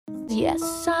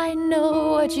Yes, I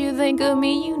know what you think of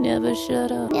me. You never shut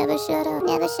up. Never shut up.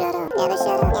 Never shut up. Never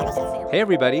shut up. Never shut up. Hey,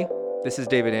 everybody. This is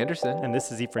David Anderson. And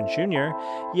this is Ephraim Jr.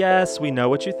 Yes, we know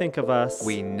what you think of us.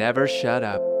 We never shut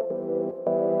up.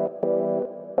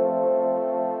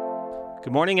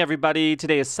 Good morning, everybody.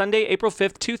 Today is Sunday, April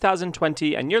 5th,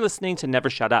 2020, and you're listening to Never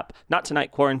Shut Up, Not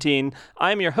Tonight Quarantine.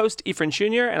 I'm your host, Ephraim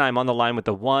Jr., and I'm on the line with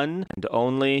the one and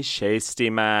only Shea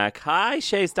Stimac. Hi,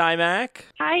 Shea Stimac.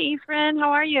 Hi, Ephraim.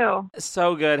 How are you?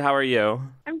 So good. How are you?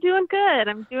 I'm doing good.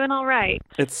 I'm doing all right.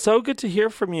 It's so good to hear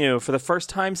from you for the first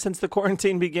time since the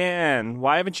quarantine began.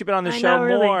 Why haven't you been on the show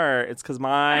really. more? It's because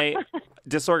my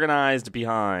disorganized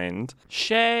behind.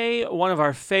 Shea, one of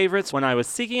our favorites, when I was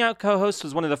seeking out co-hosts,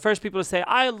 was one of the first people to say,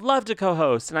 I love to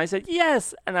co-host. And I said,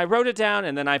 yes. And I wrote it down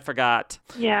and then I forgot.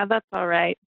 Yeah, that's all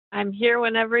right. I'm here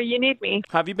whenever you need me.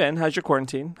 How have you been? How's your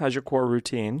quarantine? How's your core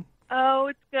routine? Oh,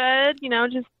 it's good. You know,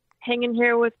 just hanging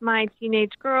here with my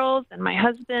teenage girls and my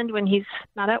husband when he's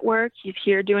not at work. He's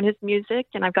here doing his music,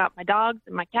 and I've got my dogs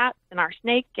and my cats and our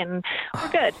snake, and we're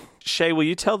good. Shea, will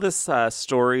you tell this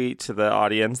story to the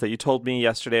audience that you told me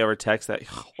yesterday over text that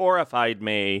horrified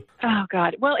me? Oh,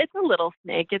 God. Well, it's a little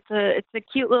snake. It's a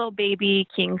cute little baby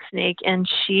king snake, and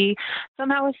she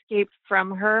somehow escaped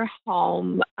from her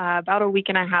home about a week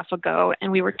and a half ago,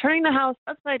 and we were turning the house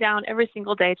upside down every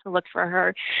single day to look for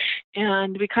her,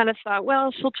 and we kind of thought,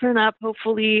 well, she'll turn up,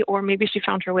 hopefully, or maybe she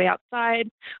found her way outside,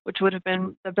 which would have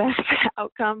been the best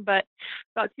outcome. But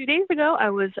about 2 days ago, I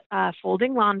was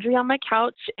folding laundry on my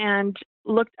couch and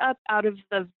looked up out of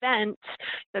the vent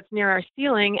that's near our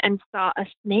ceiling and saw a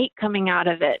snake coming out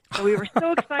of it. So we were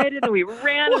so excited, and we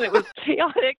ran, and it was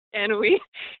chaotic, and we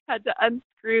had to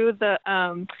unscrew the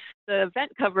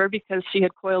vent cover because she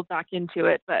had coiled back into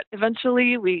it. But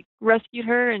eventually we rescued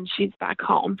her, and she's back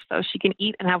home so she can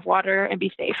eat and have water and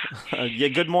be safe. Yeah,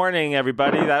 good morning,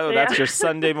 everybody. That's your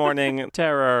Sunday morning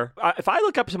terror. If I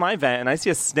look up to my vent and I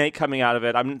see a snake coming out of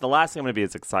it, the last thing I'm going to be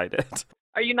is excited.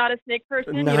 Are you not a snake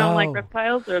person? No. You don't like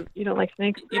reptiles, or you don't like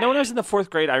snakes? You know, when I was in the fourth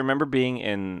grade, I remember being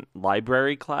in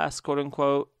library class, quote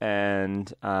unquote,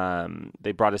 and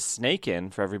they brought a snake in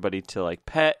for everybody to like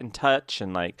pet and touch,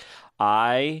 and like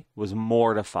I was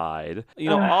mortified.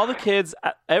 You know, all the kids,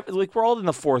 we're all in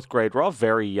the fourth grade. We're all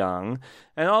very young.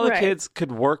 And all the kids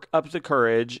could work up the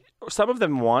courage. Some of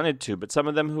them wanted to, but some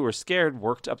of them who were scared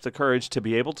worked up the courage to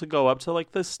be able to go up to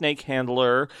like the snake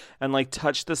handler and like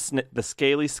touch the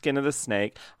scaly skin of the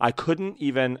snake. I couldn't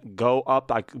even go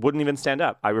up. I wouldn't even stand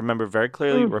up. I remember very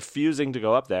clearly refusing to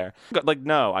go up there. Like,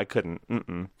 no, I couldn't.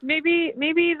 Mm-mm.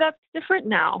 Maybe that's different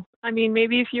now. I mean,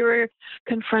 maybe if you were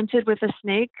confronted with a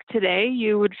snake today,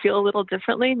 you would feel a little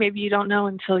differently. Maybe you don't know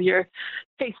until you're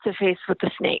face to face with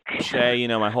the snake. Shea, you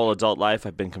know, my whole adult life,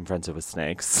 I've been confronted with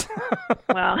snakes.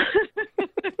 Well,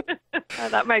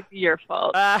 that might be your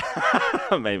fault.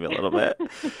 Maybe a little bit.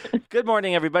 Good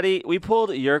morning, everybody. We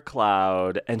pulled your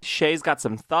cloud, and Shea's got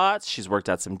some thoughts. She's worked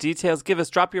out some details.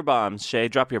 Drop your bombs, Shea.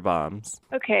 Drop your bombs.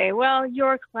 Okay, well,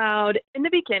 Your Cloud, in the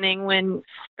beginning, when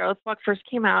Scarlet's Walk first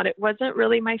came out, it wasn't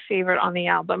really my favorite on the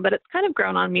album, but it's kind of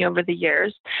grown on me over the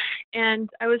years. And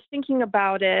I was thinking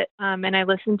about it, and I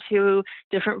listened to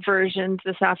different versions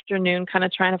this afternoon, kind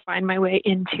of trying to find my way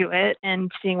into it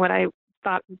and seeing what I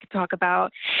thought we could talk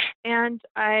about. And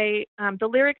the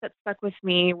lyric that stuck with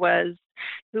me was,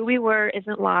 who we were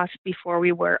isn't lost before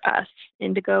we were us.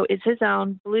 Indigo is his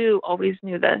own. Blue always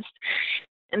knew this.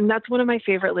 And that's one of my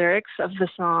favorite lyrics of the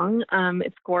song.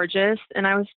 It's gorgeous. And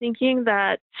I was thinking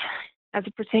that as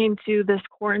it pertains to this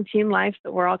quarantine life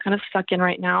that we're all kind of stuck in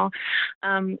right now,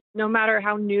 no matter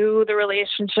how new the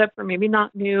relationship or maybe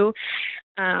not new,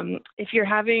 if you're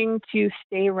having to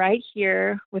stay right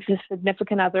here with a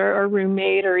significant other or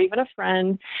roommate or even a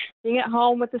friend, being at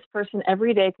home with this person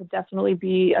every day could definitely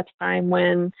be a time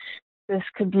when this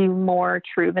could be more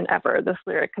true than ever. This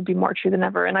lyric could be more true than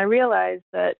ever. And I realized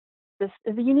that this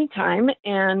is a unique time,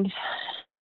 and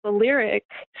the lyric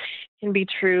can be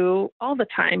true all the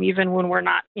time, even when we're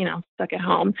not, stuck at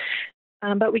home.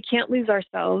 But we can't lose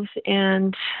ourselves.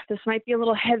 And this might be a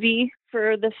little heavy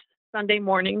for this Sunday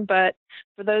morning, but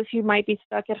for those who might be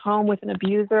stuck at home with an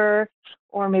abuser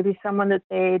or maybe someone that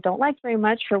they don't like very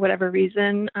much for whatever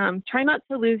reason, try not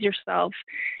to lose yourself.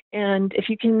 And if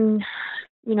you can,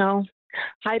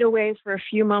 hide away for a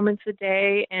few moments a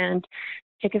day and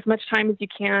take as much time as you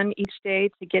can each day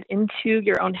to get into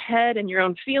your own head and your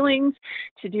own feelings,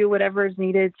 to do whatever is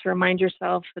needed to remind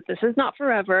yourself that this is not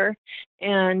forever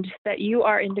and that you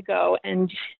are indigo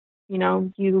and,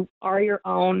 you are your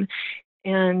own.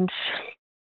 And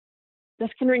this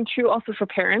can ring true also for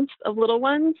parents of little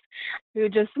ones who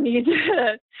just need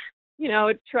to,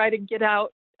 try to get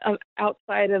out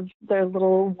outside of their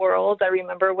little world. I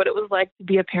remember what it was like to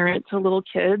be a parent to little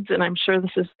kids, and I'm sure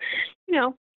this is,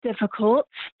 difficult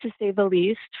to say the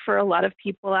least for a lot of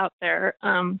people out there.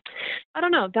 I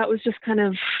don't know. That was just kind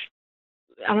of,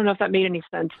 I don't know if that made any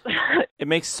sense. It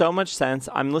makes so much sense.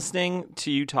 I'm listening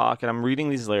to you talk and I'm reading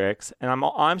these lyrics and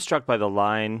I'm struck by the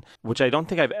line, which I don't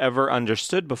think I've ever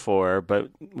understood before, but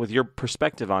with your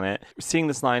perspective on it, seeing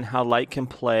this line, how light can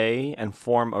play and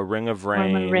form a ring of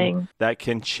rain that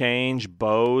can change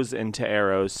bows into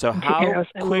arrows. So how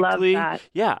quickly,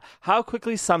 how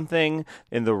quickly something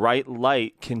in the right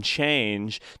light can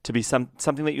change to be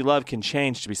something that you love can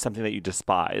change to be something that you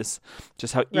despise.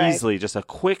 Just how easily, just a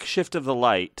quick shift of the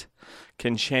light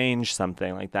can change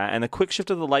something like that. And a quick shift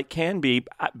of the light can be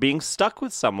being stuck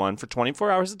with someone for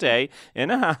 24 hours a day in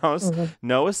a house,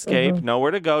 no escape, nowhere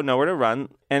to go, nowhere to run.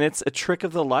 And it's a trick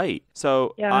of the light.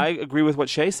 So I agree with what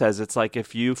Shea says. It's like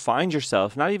if you find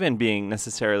yourself not even being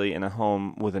necessarily in a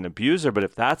home with an abuser, but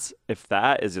if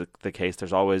that is the case,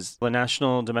 there's always the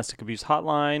National Domestic Abuse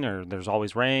Hotline, or there's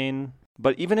always RAINN.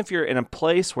 But even if you're in a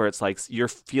place where it's like you're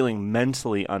feeling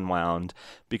mentally unwound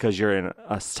because you're in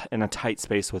a tight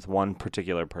space with one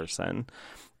particular person,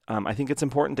 I think it's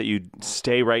important that you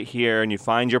stay right here and you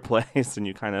find your place and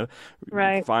you kind of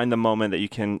find the moment that you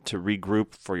can to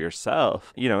regroup for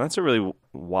yourself. That's a really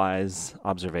wise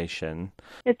observation.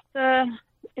 It's a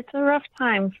rough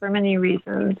time for many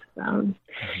reasons.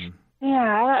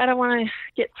 Yeah, I don't want to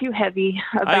get too heavy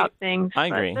about things. I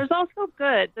agree. There's also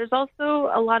good. There's also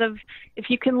a lot of, if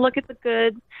you can look at the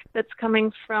good that's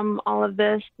coming from all of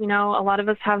this, a lot of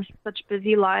us have such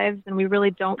busy lives and we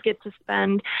really don't get to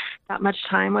spend that much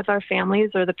time with our families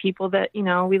or the people that,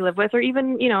 we live with, or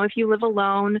even, if you live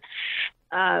alone,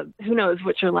 who knows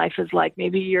what your life is like.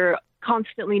 Maybe you're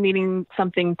constantly needing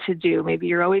something to do. Maybe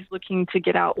you're always looking to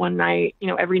get out one night,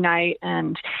 every night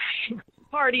and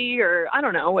party, or I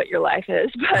don't know what your life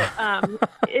is, but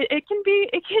it can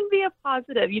be a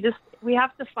positive. We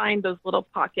have to find those little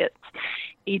pockets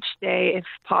each day if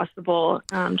possible,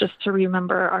 just to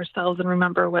remember ourselves and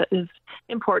remember what is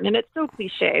important. And it's so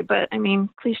cliche, but I mean,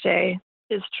 cliche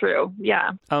is true.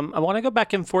 Yeah. I want to go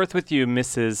back and forth with you,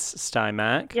 Mrs.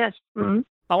 Stimac. Yes. Mm-hmm.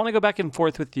 I want to go back and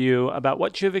forth with you about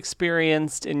what you've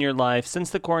experienced in your life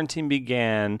since the quarantine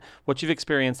began, what you've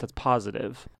experienced that's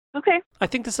positive. Okay. I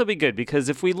think this will be good because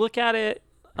if we look at it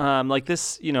like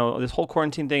this, this whole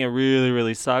quarantine thing, it really,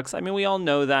 really sucks. I mean, we all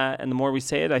know that. And the more we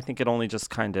say it, I think it only just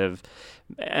kind of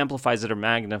amplifies it or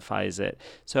magnifies it.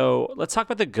 So let's talk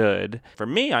about the good. For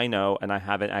me, I know, and I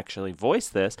haven't actually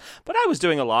voiced this, but I was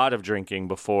doing a lot of drinking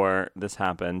before this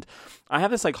happened. I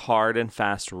have this like hard and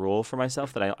fast rule for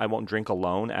myself that I won't drink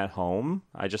alone at home.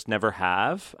 I just never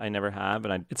have.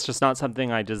 And it's just not something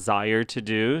I desire to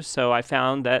do. So I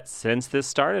found that since this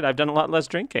started, I've done a lot less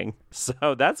drinking.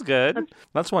 So that's good.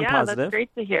 That's one positive. That's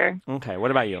great to hear. Okay.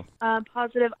 What about you?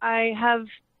 Positive. I have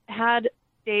had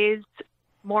days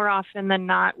more often than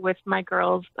not with my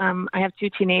girls. I have two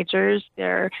teenagers.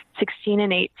 They're 16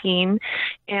 and 18.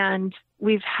 And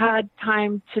we've had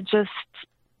time to just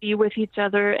be with each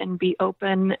other and be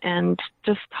open and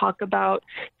just talk about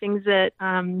things that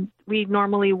we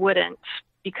normally wouldn't,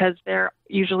 because they're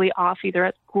usually off either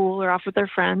at school or off with their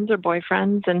friends or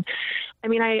boyfriends. And I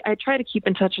mean, I try to keep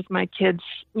in touch with my kids,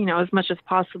 as much as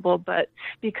possible, but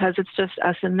because it's just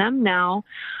us and them now,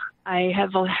 I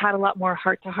have had a lot more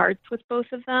heart-to-hearts with both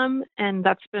of them, and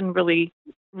that's been really,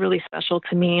 really special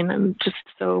to me, and I'm just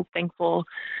so thankful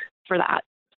for that.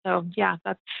 So, yeah,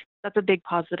 that's a big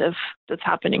positive that's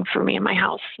happening for me in my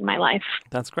house, in my life.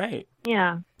 That's great.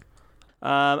 Yeah.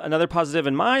 Another positive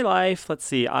in my life, let's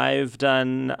see, I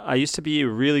used to be a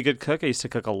really good cook. I used to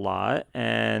cook a lot.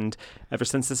 And ever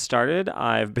since this started,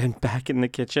 I've been back in the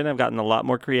kitchen. I've gotten a lot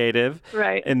more creative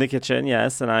in the kitchen.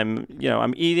 Yes. And I'm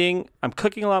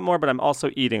cooking a lot more, but I'm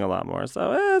also eating a lot more.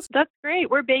 So that's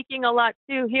great. We're baking a lot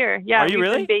too here. Yeah. Are you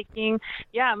really? Been baking.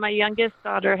 Yeah. My youngest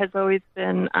daughter has always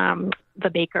been, the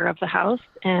baker of the house,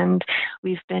 and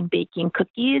we've been baking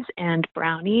cookies and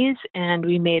brownies, and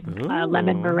we made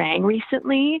lemon meringue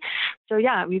recently. So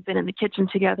yeah, we've been in the kitchen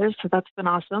together, so that's been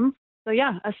awesome. So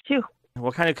yeah, us too.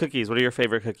 What kind of cookies? What are your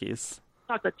favorite cookies?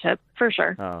 Chocolate chip, for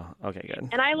sure. Oh, okay, good.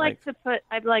 And I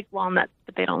I like walnuts,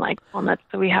 but they don't like walnuts,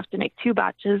 so we have to make 2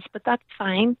 batches, but that's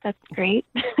fine. That's great.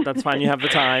 That's fine. You have the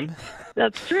time.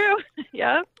 That's true.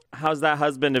 Yeah. How's that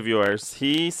husband of yours?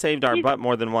 He saved our butt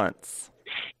more than once.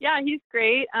 Yeah, he's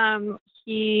great. I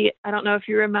don't know if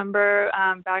you remember,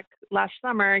 back last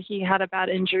summer, he had a bad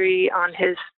injury on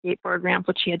his skateboard ramp,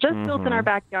 which he had just built in our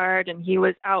backyard, and he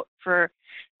was out for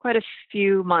quite a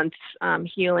few months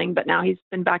healing, but now he's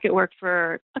been back at work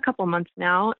for a couple months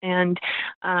now, and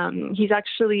he's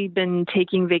actually been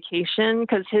taking vacation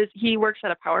because he works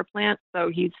at a power plant, so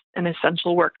he's an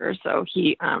essential worker. So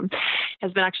he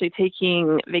has been actually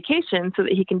taking vacation so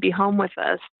that he can be home with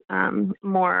us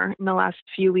more in the last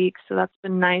few weeks. So that's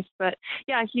been nice. But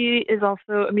yeah, he is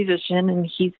also a musician, and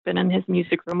he's been in his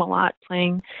music room a lot,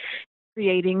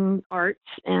 creating art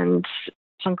and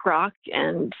punk rock,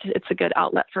 and it's a good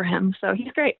outlet for him. So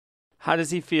he's great. How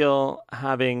does he feel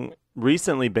having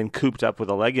recently been cooped up with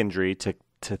a leg injury to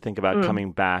think about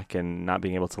coming back and not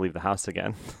being able to leave the house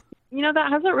again? That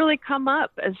hasn't really come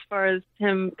up as far as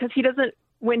him, because he doesn't,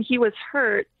 when he was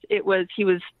hurt, he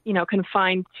was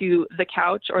confined to the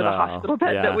couch or the hospital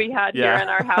bed that we had here in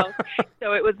our house.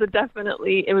 So it was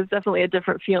definitely a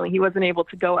different feeling. He wasn't able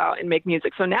to go out and make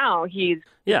music. So now it's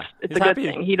a good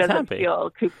thing. He doesn't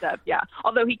feel cooped up. Yeah.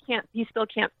 Although he still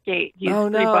can't skate. He's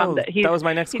pretty bummed that was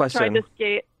my next question. Tried to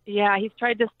skate. Yeah, he's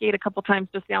tried to skate a couple times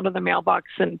just down to the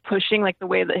mailbox and pushing like the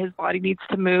way that his body needs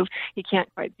to move. He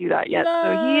can't quite do that yet. No.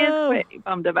 So he is quite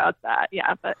bummed about that.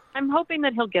 Yeah, but I'm hoping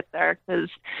that he'll get there because,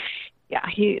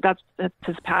 that's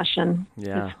his passion, is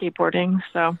skateboarding.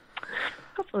 So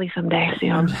hopefully someday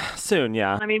soon.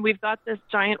 Yeah. I mean, we've got this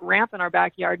giant ramp in our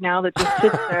backyard now that just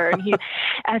sits there, and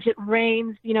as it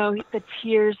rains, the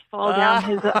tears fall down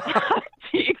his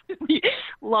cheeks. He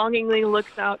longingly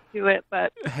looks out to it,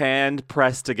 but hand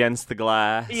pressed against the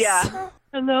glass. Yeah.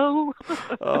 Hello.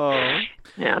 Oh.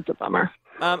 Yeah, it's a bummer.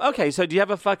 Okay, so do you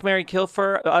have a fuck, marry, kill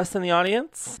for us in the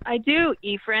audience? I do,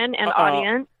 Ephraim and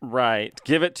audience. Right.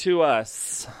 Give it to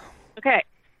us. Okay.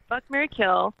 Fuck, marry,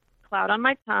 kill. Cloud on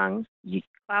my tongue.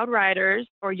 Cloud Riders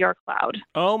or Your Cloud.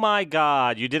 Oh my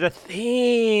God, you did a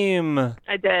theme.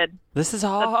 I did. This is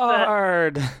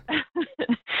hard.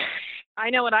 I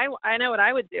know what I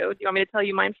would do. Do you want me to tell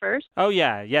you mine first? Oh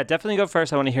yeah, definitely go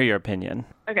first. I want to hear your opinion.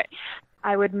 Okay.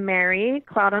 I would marry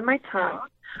Cloud on my tongue.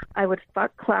 I would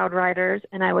fuck Cloud Riders,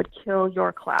 and I would kill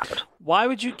Your Cloud. Why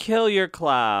would you kill Your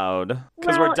Cloud?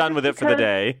 Because we're done with it for the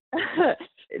day.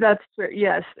 That's true.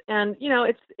 Yes, and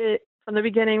it from the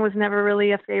beginning was never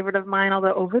really a favorite of mine.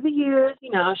 Although over the years,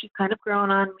 she's kind of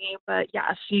grown on me. But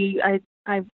yeah,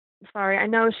 I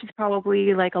know she's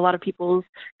probably like a lot of people's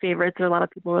favorites, or a lot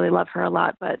of people really love her a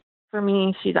lot. But for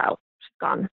me, she's out. She's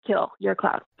gone. Kill Your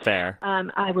Cloud. Fair.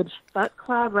 I would fuck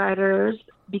Cloud Riders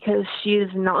because she's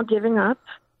not giving up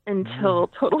until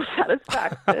total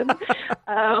satisfaction.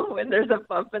 When there's a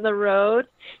bump in the road,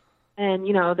 and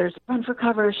there's run for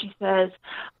cover, she says,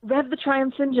 rev the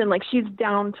Triumph's engine. Like, she's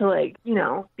down to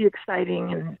be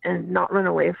exciting and not run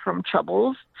away from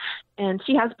troubles. And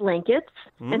she has blankets,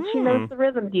 and she knows the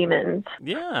rhythm demons.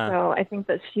 Yeah. So I think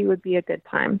that she would be a good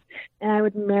time. And I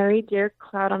would marry Dear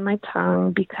Cloud on my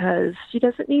tongue because she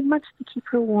doesn't need much to keep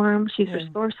her warm. She's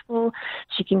resourceful.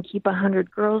 She can keep 100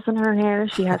 girls in her hair.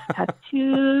 She has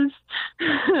tattoos.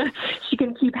 She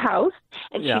can keep house,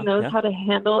 and she knows how to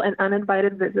handle an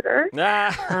uninvited visitor.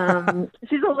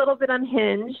 She's a little bit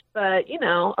unhinged, but,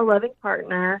 a loving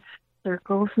partner.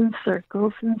 Circles and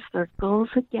circles and circles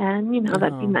again.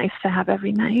 That'd be nice to have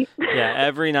every night. Yeah,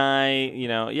 every night,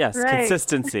 yes, right.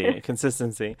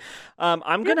 Consistency.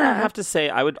 I'm going to have to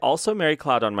say I would also marry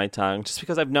Cloud on my tongue just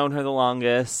because I've known her the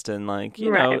longest and,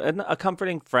 a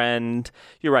comforting friend.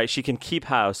 You're right. She can keep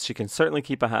house. She can certainly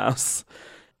keep a house.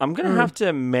 I'm going to have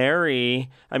to marry,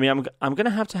 I'm going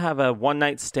to have a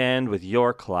one-night stand with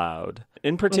Your Cloud.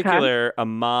 In particular,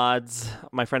 my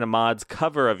friend Ahmad's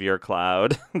cover of Your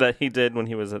Cloud that he did when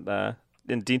he was in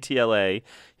DTLA.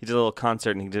 He did a little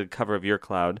concert and he did a cover of Your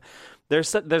Cloud.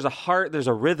 There's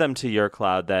a rhythm to Your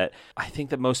Cloud that I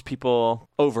think that most people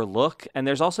overlook, and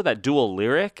there's also that dual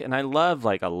lyric, and I love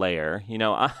a layer.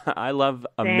 I love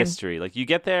a mystery. Like, you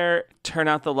get there, turn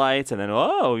out the lights, and then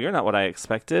you're not what I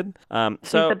expected.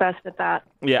 She's the best at that.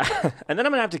 Yeah, and then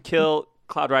I'm gonna have to kill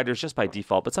Cloud Riders just by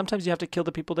default, but sometimes you have to kill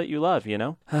the people that you love.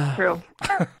 True.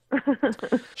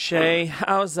 Shay,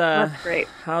 That's great.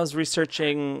 How's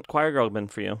researching Choir Girl been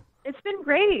for you? It's been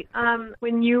great.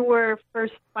 When you were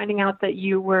first finding out that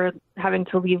you were having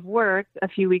to leave work a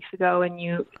few weeks ago, and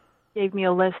you gave me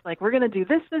a list, like, we're going to do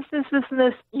this, and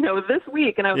this, this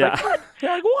week. And I was like, what?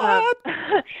 You're like,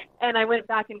 what? And I went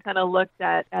back and kind of looked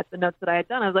at the notes that I had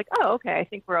done. I was like, oh, okay, I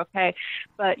think we're okay.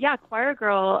 But yeah, Choir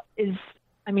Girl is,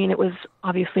 it was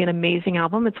obviously an amazing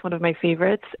album. It's one of my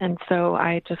favorites. And so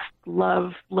I just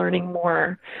love learning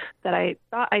more. That I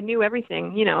thought I knew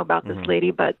everything, about this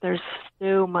lady, but there's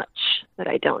so much that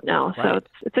I don't know. Right. So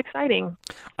it's exciting.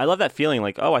 I love that feeling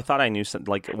I thought I knew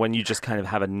something, when you just kind of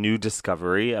have a new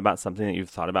discovery about something that you've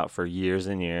thought about for years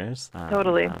and years.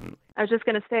 Totally. I was just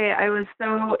going to say, I was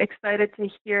so excited to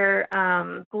hear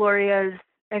Gloria's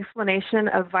explanation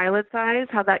of Violet's Eyes,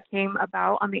 how that came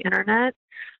about on the internet.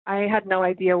 I had no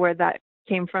idea where that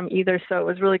came from either, so it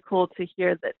was really cool to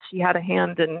hear that she had a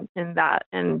hand in that,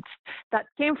 and that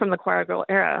came from the Choir Girl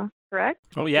era, correct?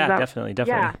 Oh yeah, definitely.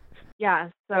 Yeah.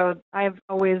 So I've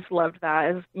always loved that.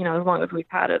 As long as we've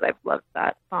had it, I've loved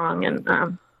that song,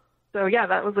 and so yeah,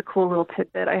 that was a cool little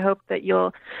tidbit. I hope that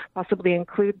you'll possibly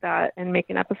include that and make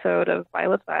an episode of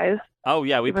Violet's Eyes. Oh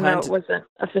yeah, even though it wasn't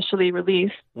officially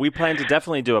released. We plan to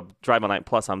definitely do a Drive All Night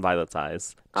Plus on Violet's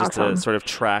Eyes, just awesome. to sort of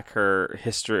track her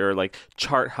history or like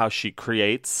chart how she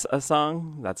creates a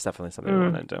song. That's definitely something we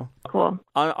want to do. Cool.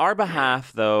 On our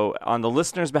behalf, though, on the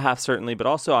listeners' behalf certainly, but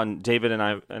also on David and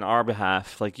I and our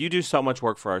behalf, like you do so much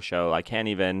work for our show. I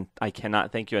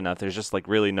cannot thank you enough. There's just like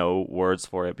really no words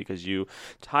for it because you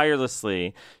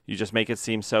tirelessly, you just make it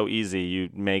seem so easy.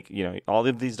 You make all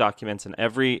of these documents, and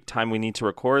every time we need to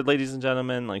record, ladies and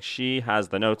gentlemen, like she has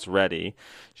the notes ready.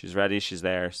 She's ready. She's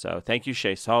there. So thank you,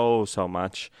 Shea, so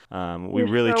much. We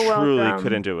really truly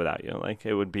couldn't do it without you. Like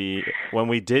it would be when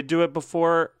we did do it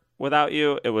before without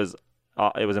you, it was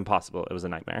impossible. It was a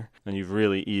nightmare, and you've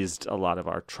really eased a lot of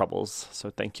our troubles. So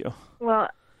thank you. Well,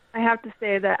 I have to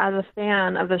say that as a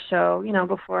fan of the show,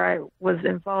 before I was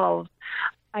involved,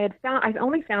 I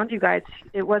only found you guys.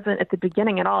 It wasn't at the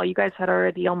beginning at all. You guys had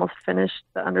already almost finished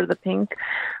the Under the Pink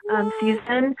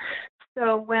season.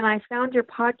 So when I found your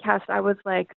podcast, I was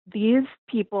like, these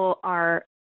people are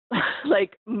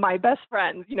like my best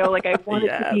friends. Like I wanted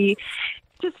to be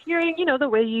just hearing, the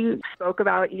way you spoke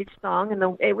about each song. And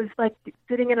it was like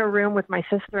sitting in a room with my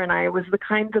sister and I. It was the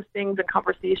kinds of things and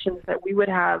conversations that we would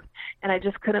have. And I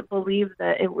just couldn't believe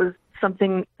that it was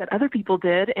something that other people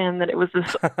did and that it was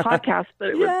this podcast, but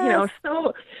it was,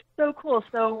 so cool.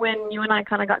 So when you and I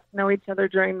kind of got to know each other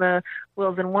during the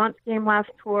Wills and Wants game last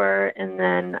tour, and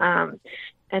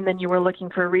then you were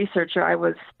looking for a researcher, I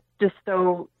was just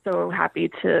so happy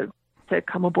to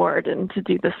come aboard and to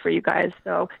do this for you guys.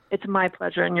 So it's my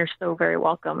pleasure, and you're so very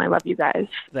welcome. I love you guys.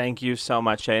 Thank you so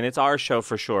much, Shea. And it's our show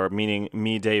for sure, meaning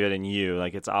me, David, and you.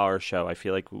 Like, it's our show. I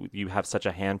feel like you have such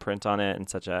a handprint on it, and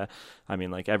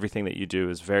everything that you do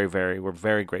is we're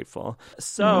very grateful.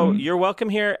 So you're welcome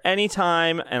here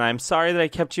anytime, and I'm sorry that I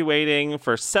kept you waiting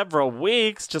for several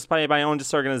weeks just by my own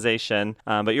disorganization.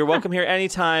 But you're welcome here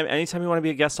anytime. Anytime you want to be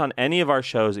a guest on any of our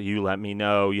shows, you let me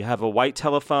know. You have a white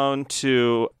telephone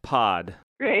to pod.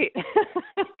 Great.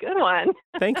 Good one.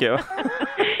 Thank you.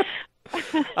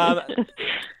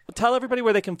 Tell everybody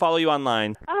where they can follow you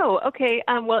online. Oh, okay.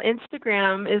 Well,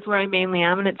 Instagram is where I mainly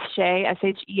am, and it's Shea,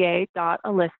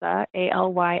 SHEA.Alyssa,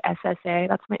 ALYSSA.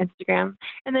 That's my Instagram.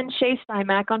 And then Shea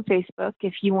Stimac on Facebook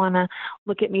if you want to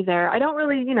look at me there. I don't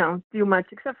really, do much,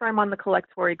 except for I'm on the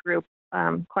Collectory group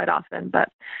quite often. But,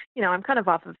 I'm kind of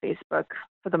off of Facebook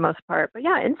for the most part. But,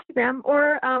 yeah, Instagram.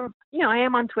 Or, I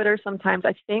am on Twitter sometimes.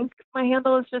 I think my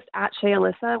handle is just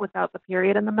 @SheaAlyssa without the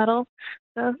period in the middle.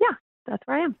 So, yeah. That's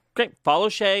where I am. Great. Follow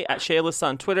Shea @SheaAlyssa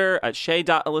on Twitter,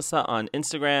 @Shea.Alyssa on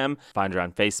Instagram. Find her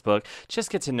on Facebook.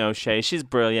 Just get to know Shea. She's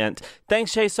brilliant.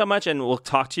 Thanks, Shea, so much. And we'll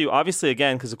talk to you, obviously,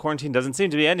 again, because the quarantine doesn't seem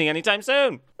to be ending anytime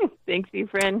soon. Thanks,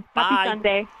 Efren. Bye. Happy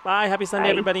Sunday. Bye. Happy Sunday,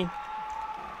 everybody.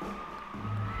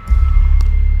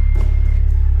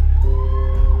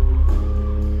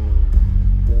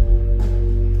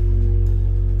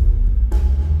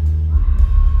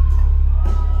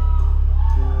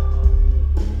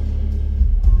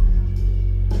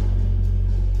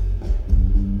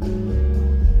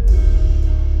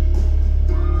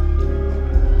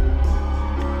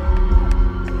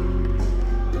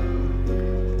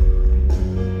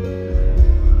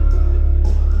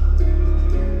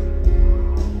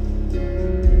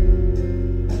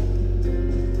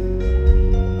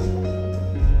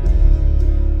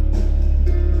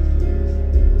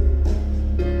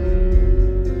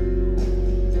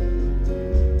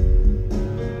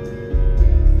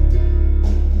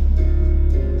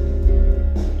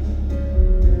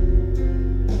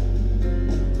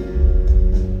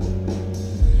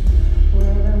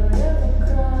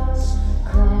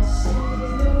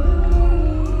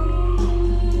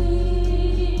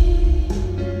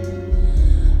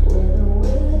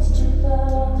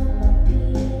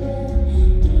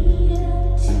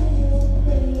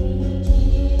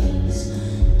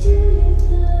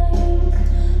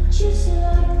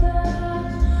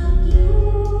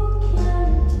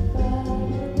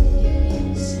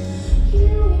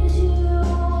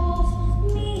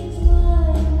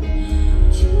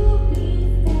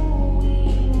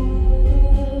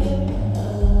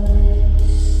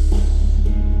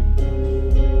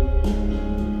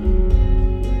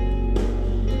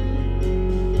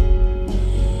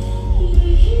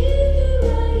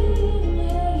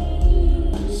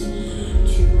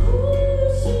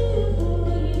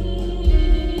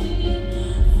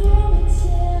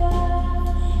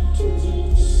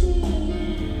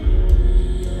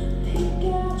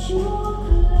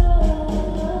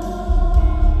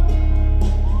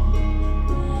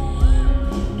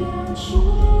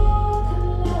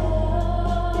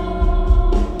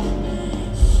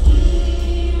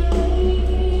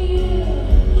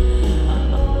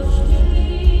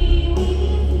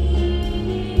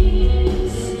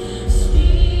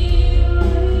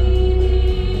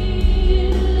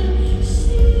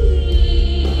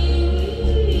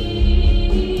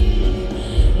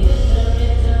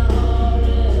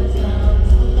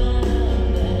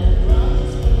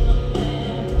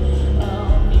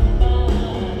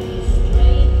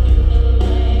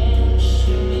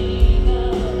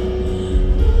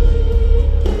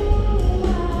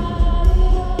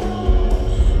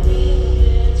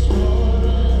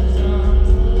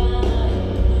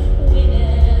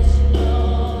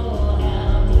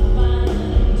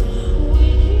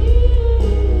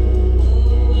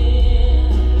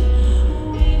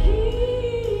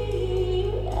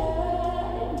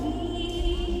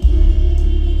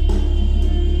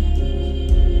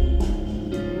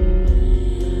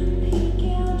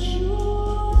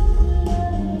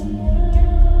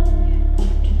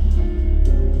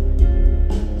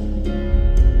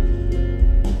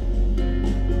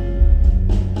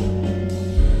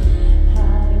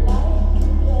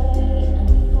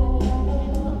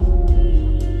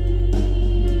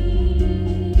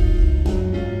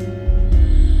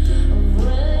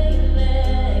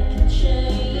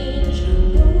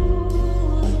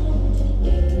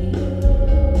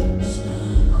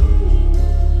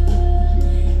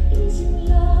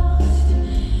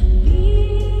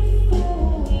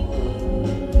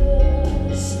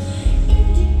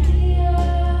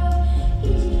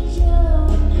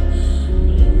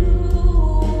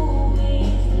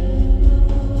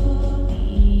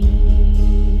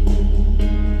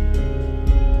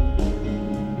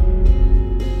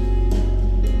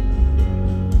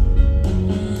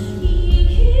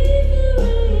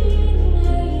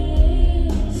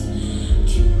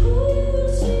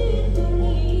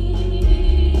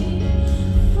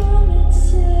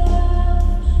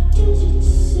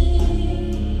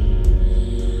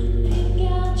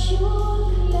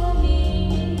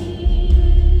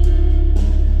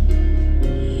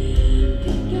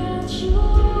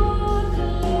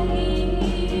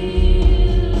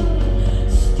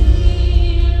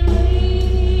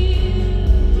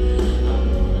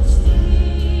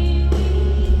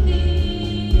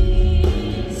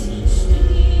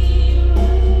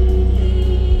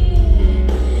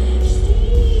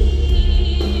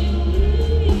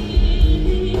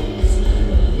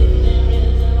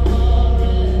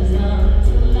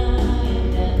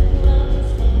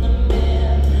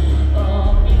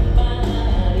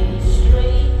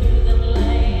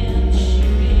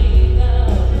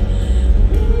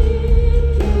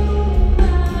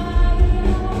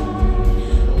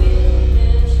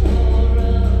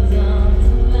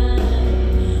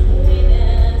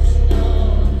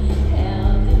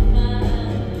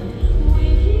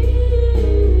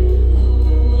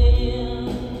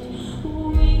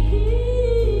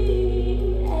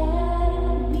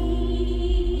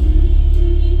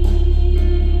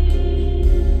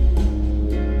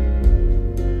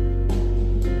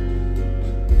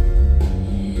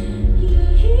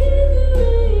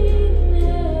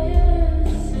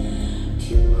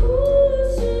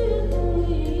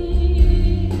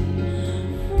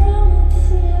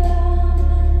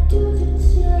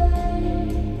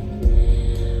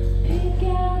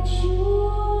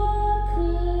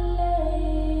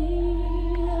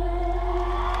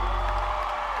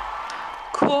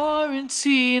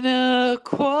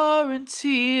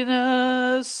 Quarantina,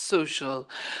 social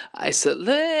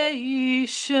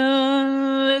isolation.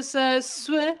 As I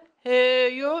swear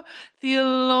you're the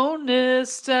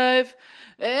alonest I've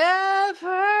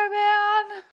ever